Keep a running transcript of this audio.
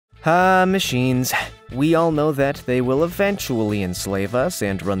Machines. We all know that they will eventually enslave us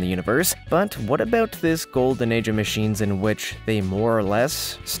and run the universe, but what about this golden age of machines in which they more or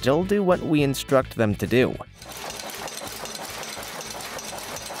less still do what we instruct them to do?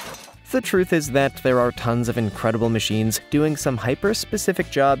 The truth is that there are tons of incredible machines doing some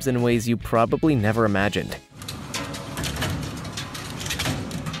hyper-specific jobs in ways you probably never imagined.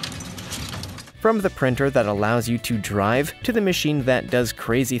 From the printer that allows you to drive to the machine that does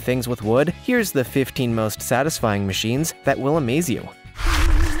crazy things with wood, here's the 15 most satisfying machines that will amaze you.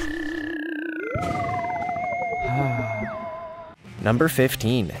 Number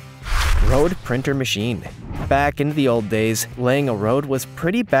 15. Road printer machine. Back in the old days, laying a road was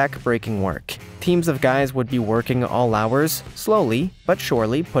pretty back-breaking work. Teams of guys would be working all hours, slowly but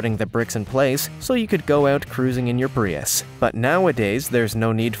surely putting the bricks in place so you could go out cruising in your Prius. But nowadays, there's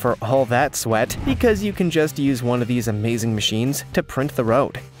no need for all that sweat because you can just use one of these amazing machines to print the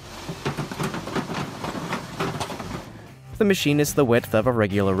road. The machine is the width of a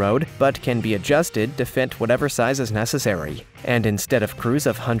regular road, but can be adjusted to fit whatever size is necessary. And instead of crews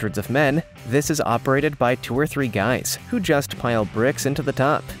of hundreds of men, this is operated by 2 or 3 guys who just pile bricks into the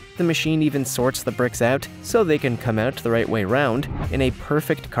top. The machine even sorts the bricks out so they can come out the right way round in a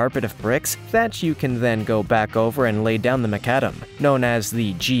perfect carpet of bricks that you can then go back over and lay down the macadam. Known as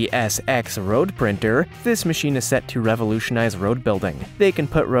the GSX road printer, this machine is set to revolutionize road building. They can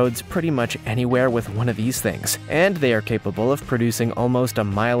put roads pretty much anywhere with one of these things, and they are capable of producing almost a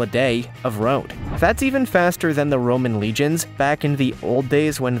mile a day of road. That's even faster than the Roman legions back in the old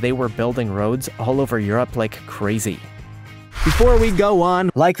days when they were building roads all over Europe like crazy. Before we go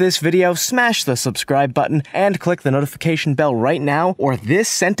on, like this video, smash the subscribe button, and click the notification bell right now, or this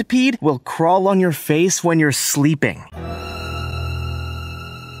centipede will crawl on your face when you're sleeping.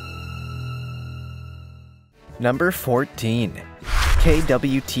 Number 14.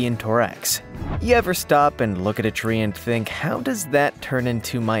 KWT and Thorax. You ever stop and look at a tree and think, how does that turn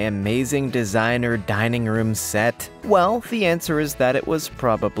into my amazing designer dining room set? Well, the answer is that it was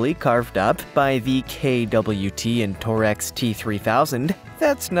probably carved up by the KWT and Thorax T3000.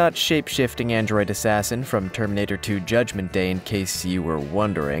 That's not shape-shifting android assassin from Terminator 2 Judgment Day in case you were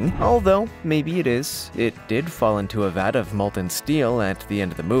wondering. Although, maybe it is. It did fall into a vat of molten steel at the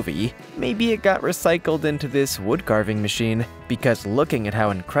end of the movie. Maybe it got recycled into this wood carving machine. Because looking at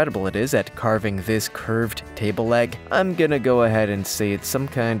how incredible it is at carving this curved table leg, I'm gonna go ahead and say it's some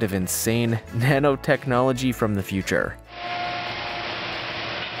kind of insane nanotechnology from the future.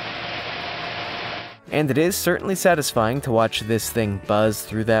 And it is certainly satisfying to watch this thing buzz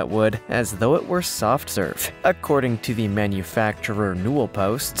through that wood as though it were soft serve. According to the manufacturer Newell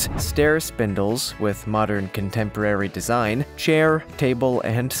Posts, stair spindles with modern contemporary design, chair, table,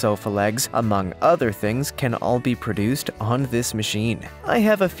 and sofa legs, among other things, can all be produced on this machine. I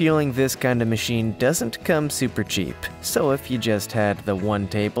have a feeling this kind of machine doesn't come super cheap, so if you just had the one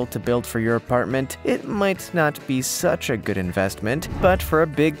table to build for your apartment, it might not be such a good investment, but for a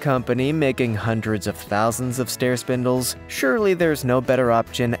big company making hundreds of thousands of stair spindles, surely there's no better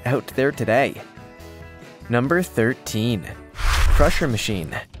option out there today. Number 13. Crusher machine.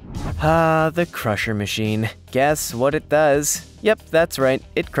 The crusher machine. Guess what it does? Yep, that's right,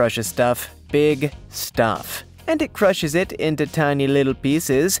 it crushes stuff. Big stuff. And it crushes it into tiny little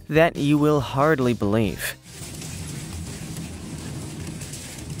pieces that you will hardly believe.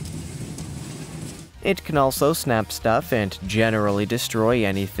 It can also snap stuff and generally destroy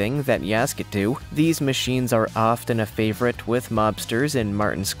anything that you ask it to. These machines are often a favorite with mobsters in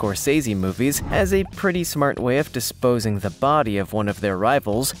Martin Scorsese movies as a pretty smart way of disposing the body of one of their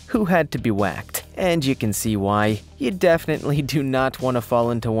rivals who had to be whacked. And you can see why. You definitely do not want to fall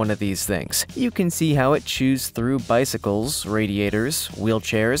into one of these things. You can see how it chews through bicycles, radiators,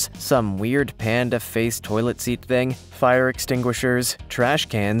 wheelchairs, some weird panda-face toilet seat thing, fire extinguishers, trash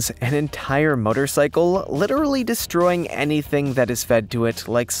cans, an entire motorcycle, literally destroying anything that is fed to it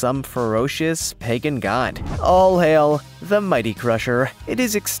like some ferocious pagan god. All hail the Mighty Crusher. It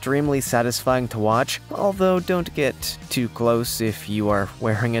is extremely satisfying to watch, although don't get too close if you are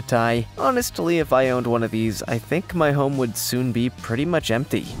wearing a tie. Honestly, if I owned one of these, I think my home would soon be pretty much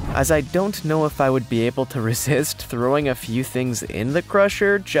empty, as I don't know if I would be able to resist throwing a few things in the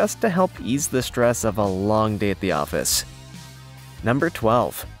crusher just to help ease the stress of a long day at the office. Number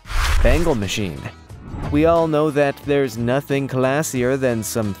 12. Bangle machine. We all know that there's nothing classier than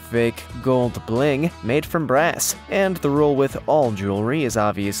some fake gold bling made from brass, and the rule with all jewelry is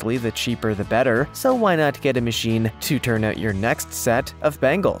obviously the cheaper the better, so why not get a machine to turn out your next set of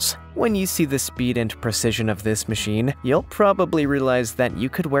bangles? When you see the speed and precision of this machine, you'll probably realize that you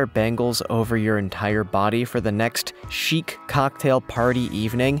could wear bangles over your entire body for the next chic cocktail party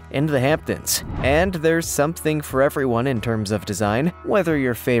evening in the Hamptons. And there's something for everyone in terms of design. Whether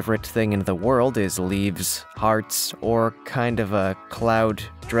your favorite thing in the world is leaves, hearts, or kind of a cloud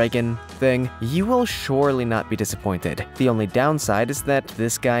dragon thing, you will surely not be disappointed. The only downside is that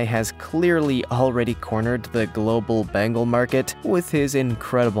this guy has clearly already cornered the global bangle market with his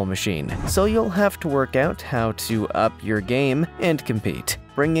incredible machine, so you'll have to work out how to up your game and compete,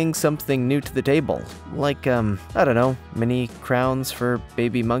 bringing something new to the table, like, I don't know, mini crowns for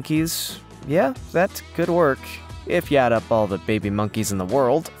baby monkeys? Yeah, that could work. If you add up all the baby monkeys in the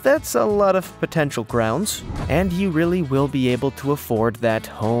world, that's a lot of potential crowns. And you really will be able to afford that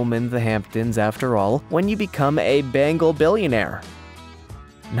home in the Hamptons after all when you become a bangle billionaire.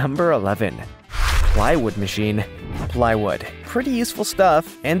 Number 11. Plywood machine. Plywood. Pretty useful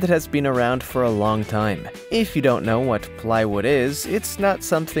stuff, and it has been around for a long time. If you don't know what plywood is, it's not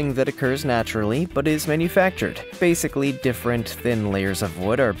something that occurs naturally, but is manufactured. Basically, different thin layers of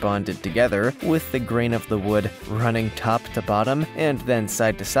wood are bonded together, with the grain of the wood running top to bottom and then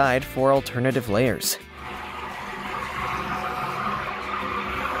side to side for alternative layers.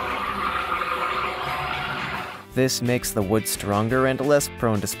 This makes the wood stronger and less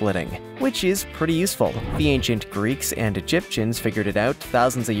prone to splitting, which is pretty useful. The ancient Greeks and Egyptians figured it out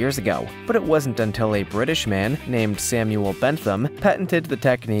thousands of years ago, but it wasn't until a British man named Samuel Bentham patented the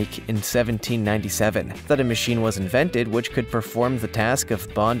technique in 1797 that a machine was invented which could perform the task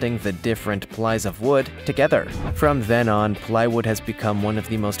of bonding the different plies of wood together. From then on, plywood has become one of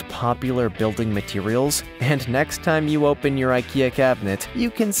the most popular building materials, and next time you open your IKEA cabinet,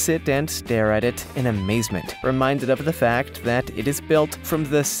 you can sit and stare at it in amazement, reminded of the fact that it is built from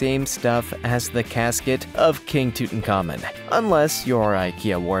the same stuff as the casket of King Tutankhamun. Unless your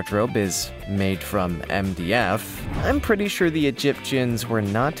IKEA wardrobe is made from MDF, I'm pretty sure the Egyptians were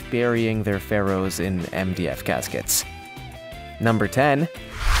not burying their pharaohs in MDF caskets. Number 10.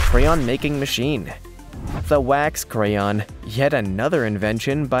 Crayon making machine. The wax crayon, yet another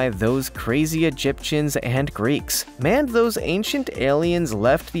invention by those crazy Egyptians and Greeks. Man, those ancient aliens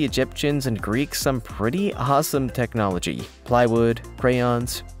left the Egyptians and Greeks some pretty awesome technology. Plywood,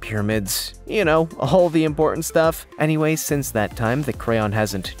 crayons, pyramids, you know, all the important stuff. Anyway, since that time, the crayon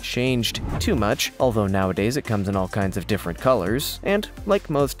hasn't changed too much, although nowadays it comes in all kinds of different colors, and like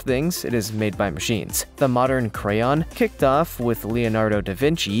most things, it is made by machines. The modern crayon kicked off with Leonardo da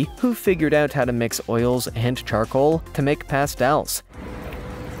Vinci, who figured out how to mix oils and charcoal to make pastels.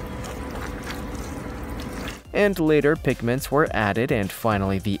 And later pigments were added, and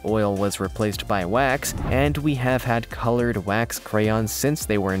finally the oil was replaced by wax, and we have had colored wax crayons since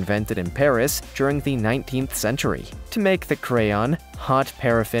they were invented in Paris during the 19th century. To make the crayon, hot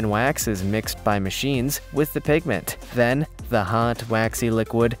paraffin wax is mixed by machines with the pigment. Then, the hot, waxy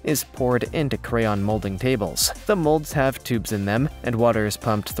liquid is poured into crayon molding tables. The molds have tubes in them, and water is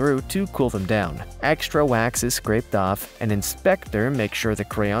pumped through to cool them down. Extra wax is scraped off, an inspector makes sure the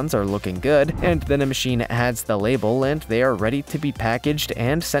crayons are looking good, and then a machine adds the label and they are ready to be packaged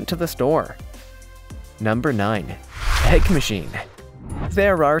and sent to the store. Number 9. Egg machine.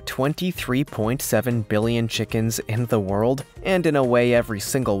 There are 23.7 billion chickens in the world, and in a way every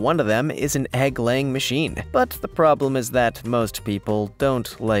single one of them is an egg-laying machine. But the problem is that most people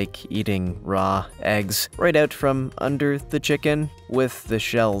don't like eating raw eggs right out from under the chicken with the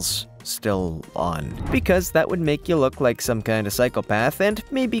shells still on, because that would make you look like some kind of psychopath and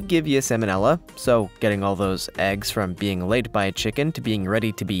maybe give you salmonella, so getting all those eggs from being laid by a chicken to being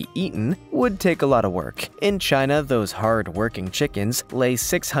ready to be eaten would take a lot of work. In China, those hard-working chickens lay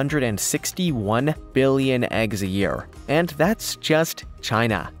 661 billion eggs a year, and that's just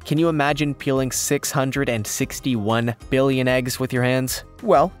China. Can you imagine peeling 661 billion eggs with your hands?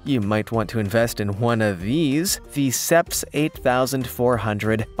 Well, you might want to invest in one of these, the CEPS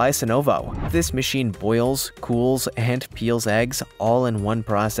 8400 by Sonovo. This machine boils, cools, and peels eggs all in one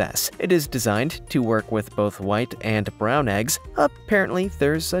process. It is designed to work with both white and brown eggs. Apparently,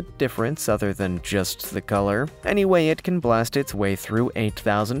 there's a difference other than just the color. Anyway, it can blast its way through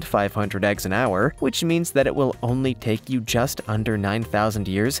 8,500 eggs an hour, which means that it will only take you just under 9,000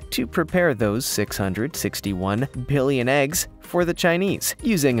 years to prepare those 661 billion eggs for the Chinese.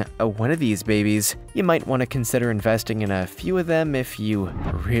 Using one of these babies, you might want to consider investing in a few of them if you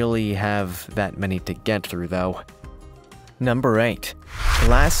really have that many to get through though. Number 8.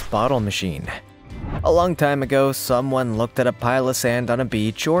 Glass bottle machine. A long time ago, someone looked at a pile of sand on a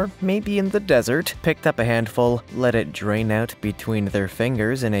beach or maybe in the desert, picked up a handful, let it drain out between their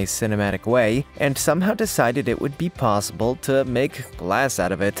fingers in a cinematic way, and somehow decided it would be possible to make glass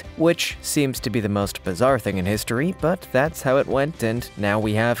out of it, which seems to be the most bizarre thing in history, but that's how it went, and now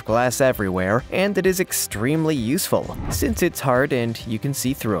we have glass everywhere, and it is extremely useful, since it's hard and you can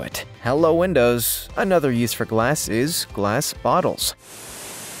see through it. Hello Windows! Another use for glass is glass bottles.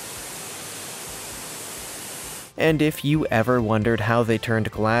 And if you ever wondered how they turned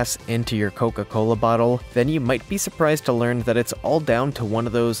glass into your Coca-Cola bottle, then you might be surprised to learn that it's all down to one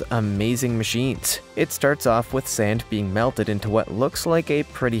of those amazing machines. It starts off with sand being melted into what looks like a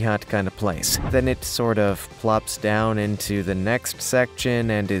pretty hot kind of place. Then it sort of plops down into the next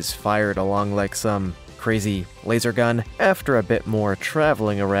section and is fired along like some crazy laser gun. After a bit more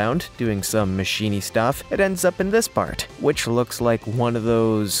traveling around, doing some machiny stuff, it ends up in this part, which looks like one of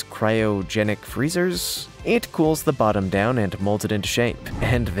those cryogenic freezers. It cools the bottom down and molds it into shape.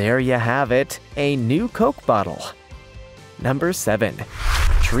 And there you have it, a new Coke bottle. Number 7.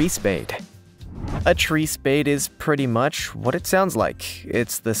 Tree spade. A tree spade is pretty much what it sounds like.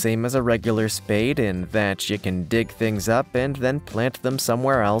 It's the same as a regular spade in that you can dig things up and then plant them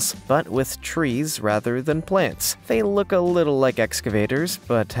somewhere else, but with trees rather than plants. They look a little like excavators,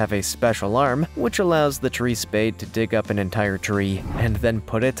 but have a special arm, which allows the tree spade to dig up an entire tree and then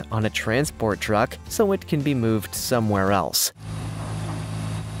put it on a transport truck so it can be moved somewhere else.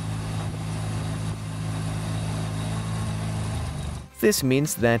 This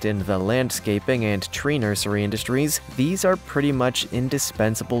means that in the landscaping and tree nursery industries, these are pretty much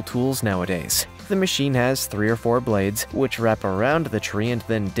indispensable tools nowadays. The machine has 3 or 4 blades, which wrap around the tree and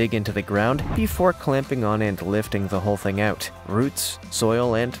then dig into the ground before clamping on and lifting the whole thing out. Roots,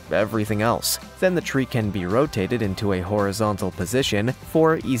 soil, and everything else. Then the tree can be rotated into a horizontal position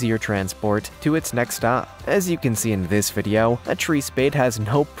for easier transport to its next stop. As you can see in this video, a tree spade has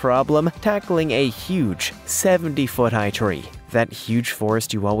no problem tackling a huge 70-foot-high tree. That huge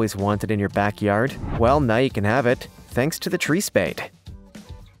forest you always wanted in your backyard? Well, now you can have it, thanks to the tree spade.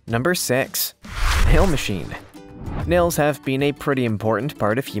 Number 6. Nail machine. Nails have been a pretty important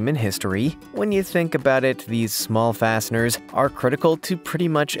part of human history. When you think about it, these small fasteners are critical to pretty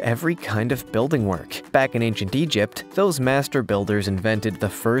much every kind of building work. Back in ancient Egypt, those master builders invented the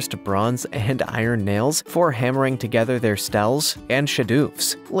first bronze and iron nails for hammering together their steles and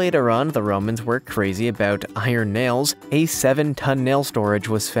shadufs. Later on, the Romans were crazy about iron nails. A 7-ton nail storage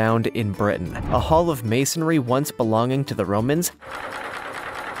was found in Britain. A hall of masonry once belonging to the Romans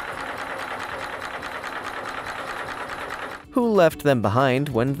who left them behind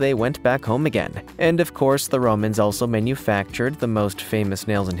when they went back home again. And of course, the Romans also manufactured the most famous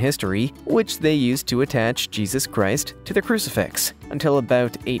nails in history, which they used to attach Jesus Christ to the crucifix. Until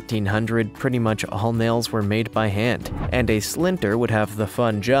about 1800, pretty much all nails were made by hand, and a splinter would have the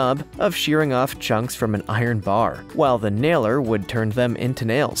fun job of shearing off chunks from an iron bar, while the nailer would turn them into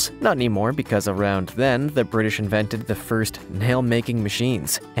nails. Not anymore, because around then, the British invented the first nail-making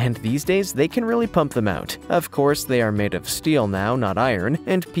machines, and these days they can really pump them out. Of course, they are made of steel now, not iron,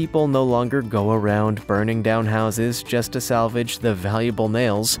 and people no longer go around burning down houses just to salvage the valuable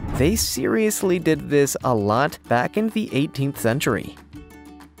nails. They seriously did this a lot back in the 18th century.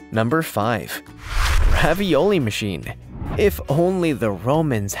 Number 5. Ravioli machine. If only the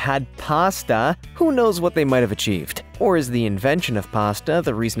Romans had pasta, who knows what they might have achieved? Or is the invention of pasta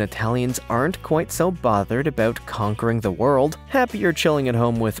the reason Italians aren't quite so bothered about conquering the world, happier chilling at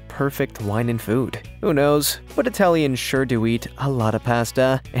home with perfect wine and food? Who knows? But Italians sure do eat a lot of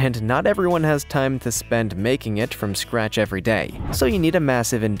pasta, and not everyone has time to spend making it from scratch every day. So you need a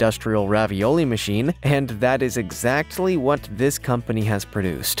massive industrial ravioli machine, and that is exactly what this company has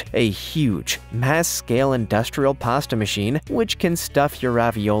produced. A huge, mass-scale industrial pasta machine which can stuff your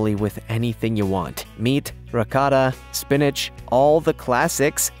ravioli with anything you want. Meat, ricotta, spinach, all the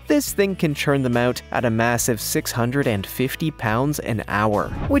classics. This thing can churn them out at a massive 650 pounds an hour,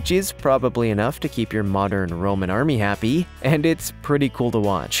 which is probably enough to keep your modern Roman army happy, and it's pretty cool to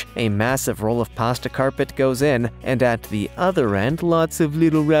watch. A massive roll of pasta carpet goes in, and at the other end, lots of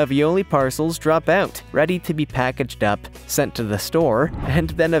little ravioli parcels drop out, ready to be packaged up, sent to the store,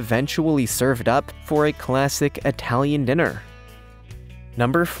 and then eventually served up for a classic Italian dinner.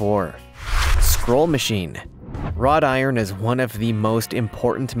 Number 4. Scroll machine. Wrought iron is one of the most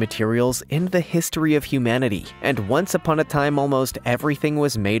important materials in the history of humanity, and once upon a time almost everything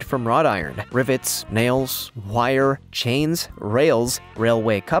was made from wrought iron. Rivets, nails, wire, chains, rails,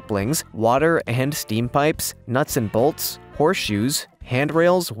 railway couplings, water and steam pipes, nuts and bolts, horseshoes,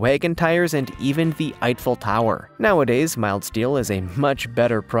 handrails, wagon tires, and even the Eiffel Tower. Nowadays, mild steel is a much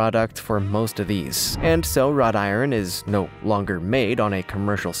better product for most of these, and so wrought iron is no longer made on a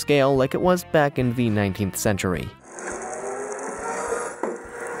commercial scale like it was back in the 19th century.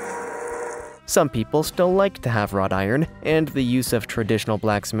 Some people still like to have wrought iron, and the use of traditional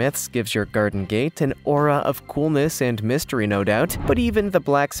blacksmiths gives your garden gate an aura of coolness and mystery, no doubt, but even the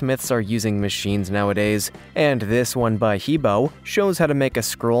blacksmiths are using machines nowadays. And this one by Hebo shows how to make a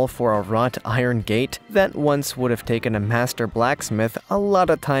scroll for a wrought iron gate that once would have taken a master blacksmith a lot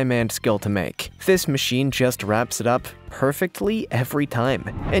of time and skill to make. This machine just wraps it up perfectly every time,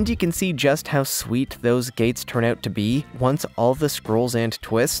 and you can see just how sweet those gates turn out to be once all the scrolls and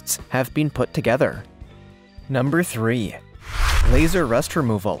twists have been put together. Number 3. Laser rust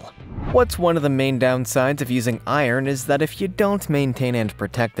removal. What's one of the main downsides of using iron is that if you don't maintain and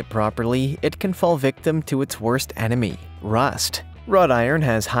protect it properly, it can fall victim to its worst enemy, rust. Wrought iron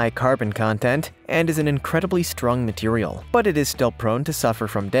has high carbon content and is an incredibly strong material, but it is still prone to suffer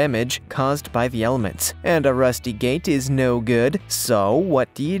from damage caused by the elements, and a rusty gate is no good. So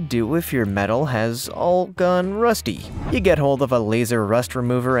what do you do if your metal has all gone rusty? You get hold of a laser rust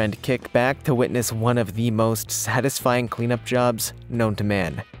remover and kick back to witness one of the most satisfying cleanup jobs known to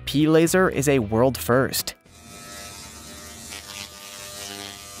man. P-Laser is a world first.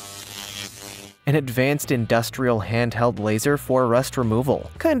 An advanced industrial handheld laser for rust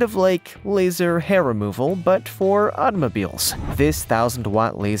removal, kind of like laser hair removal, but for automobiles. This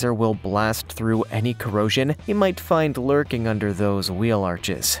 1000-watt laser will blast through any corrosion you might find lurking under those wheel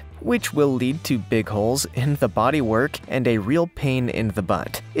arches, which will lead to big holes in the bodywork and a real pain in the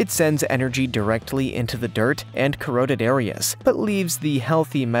butt. It sends energy directly into the dirt and corroded areas, but leaves the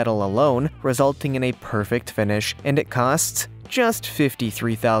healthy metal alone, resulting in a perfect finish, and it costs just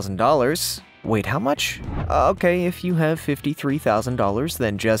 $53,000. Wait, how much? Okay, if you have $53,000,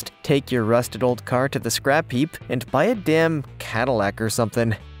 then just take your rusted old car to the scrap heap and buy a damn Cadillac or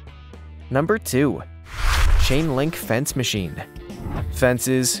something. Number 2. Chain link fence machine.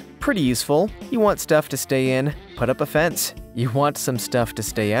 Fences, pretty useful. You want stuff to stay in, put up a fence. You want some stuff to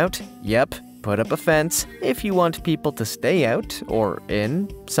stay out? Yep, put up a fence. If you want people to stay out, or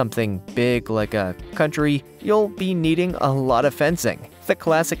in, something big like a country, you'll be needing a lot of fencing. The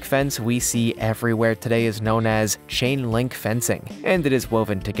classic fence we see everywhere today is known as chain link fencing, and it is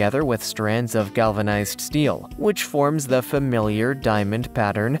woven together with strands of galvanized steel, which forms the familiar diamond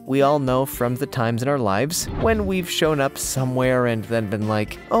pattern we all know from the times in our lives when we've shown up somewhere and then been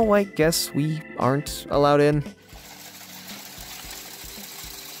like, oh, I guess we aren't allowed in.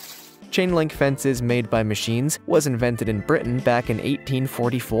 Chain link fences made by machines was invented in Britain back in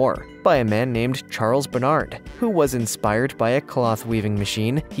 1844 by a man named Charles Barnard, who was inspired by a cloth weaving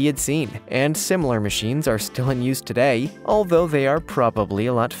machine he had seen, and similar machines are still in use today, although they are probably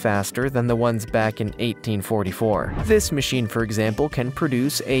a lot faster than the ones back in 1844. This machine, for example, can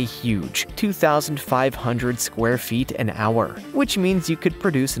produce a huge 2,500 square feet an hour, which means you could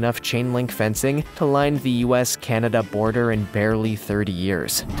produce enough chain link fencing to line the US-Canada border in barely 30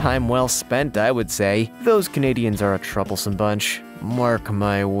 years. Time well spent, I would say. Those Canadians are a troublesome bunch. Mark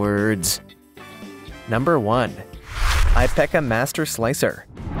my words. Number 1. Ipeca Master Slicer.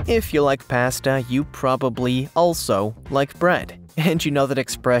 If you like pasta, you probably also like bread. And you know that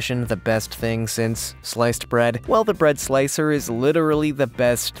expression, the best thing since sliced bread? Well, the bread slicer is literally the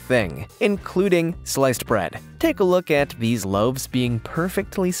best thing, including sliced bread. Take a look at these loaves being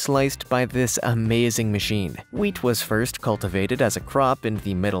perfectly sliced by this amazing machine. Wheat was first cultivated as a crop in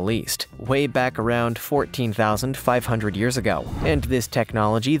the Middle East, way back around 14,500 years ago, and this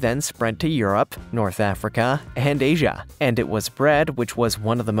technology then spread to Europe, North Africa, and Asia. And it was bread which was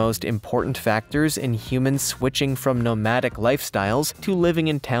one of the most important factors in humans switching from nomadic lifestyles to living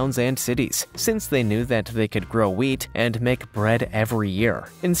in towns and cities, since they knew that they could grow wheat and make bread every year,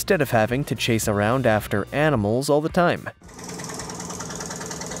 instead of having to chase around after animals all the time.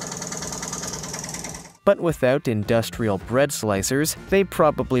 But without industrial bread slicers, they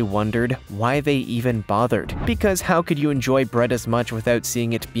probably wondered why they even bothered. Because how could you enjoy bread as much without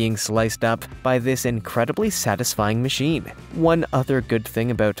seeing it being sliced up by this incredibly satisfying machine? One other good thing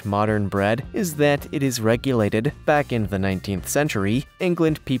about modern bread is that it is regulated. Back in the 19th century,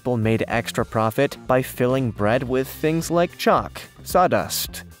 England people made extra profit by filling bread with things like chalk,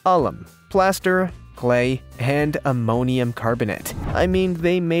 sawdust, alum, plaster, clay, and ammonium carbonate. I mean,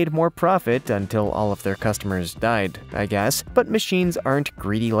 they made more profit until all of their customers died, I guess. But machines aren't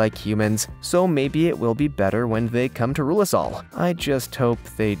greedy like humans, so maybe it will be better when they come to rule us all. I just hope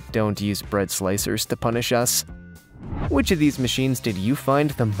they don't use bread slicers to punish us. Which of these machines did you find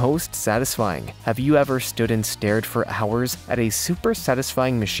the most satisfying? Have you ever stood and stared for hours at a super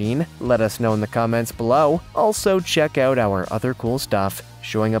satisfying machine? Let us know in the comments below. Also, check out our other cool stuff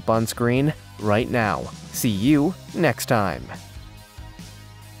showing up on screen right now. See you next time.